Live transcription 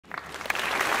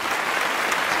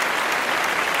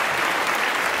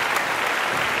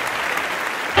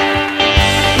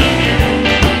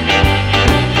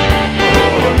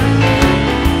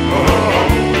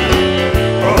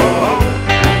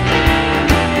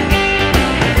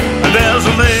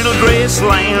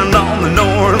wasteland on the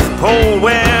North Pole,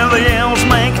 where the elves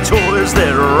make toys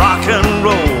that rock and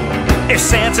roll. If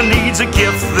Santa needs a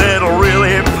gift that'll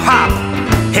really pop,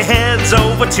 he heads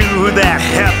over to that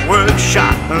hep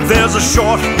workshop. There's a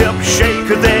short hip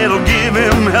shaker that'll give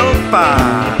him help by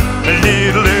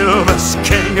little Elvis,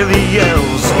 king of the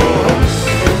elves.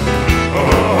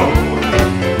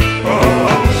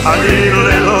 Little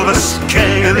Elvis,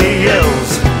 king of the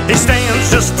elves. He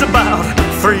stands just about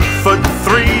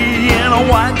 3'3" in a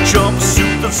white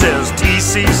jumpsuit that says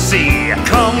TCC.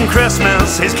 Come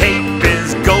Christmas, his cape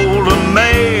is golden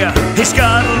May. He's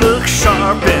gotta look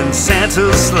sharp in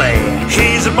Santa's sleigh.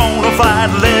 He's a bona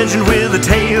fide legend with a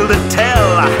tale to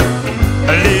tell.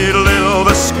 Little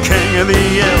Elvis, king of the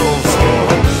elves.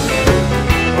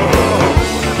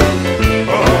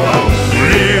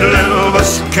 Little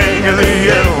Elvis, king of the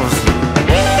elves.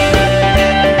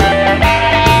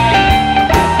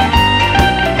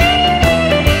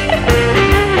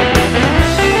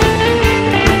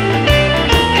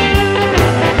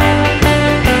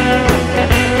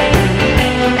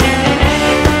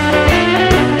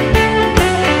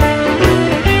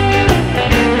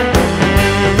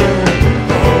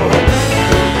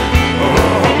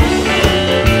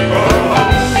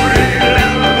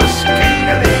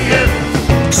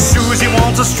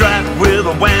 A strap with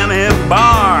a whammy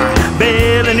bar.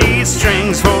 Billy needs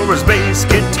strings for his bass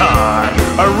guitar.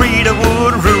 Rita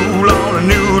would rule on a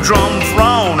new drum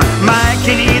throne.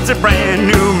 Mikey needs a brand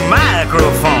new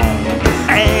microphone,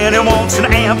 and he wants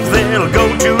an amp that'll go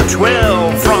to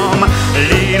 12 from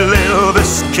Little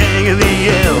Elvis, king of the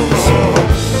elves.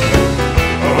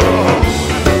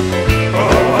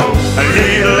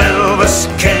 Little Elvis,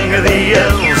 king of the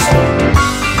elves.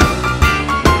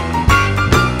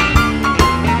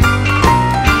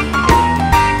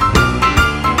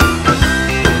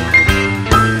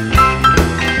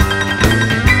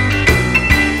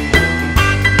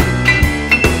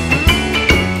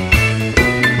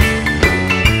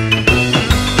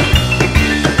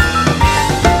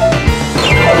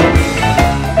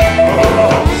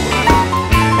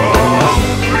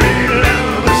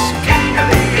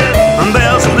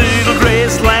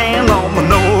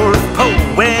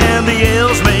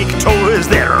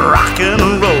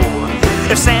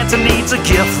 If Santa needs a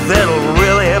gift that'll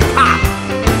really pop,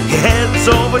 he heads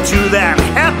over to that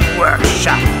hep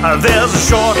workshop. There's a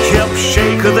short hip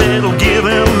shaker that'll give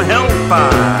him help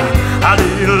by a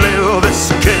little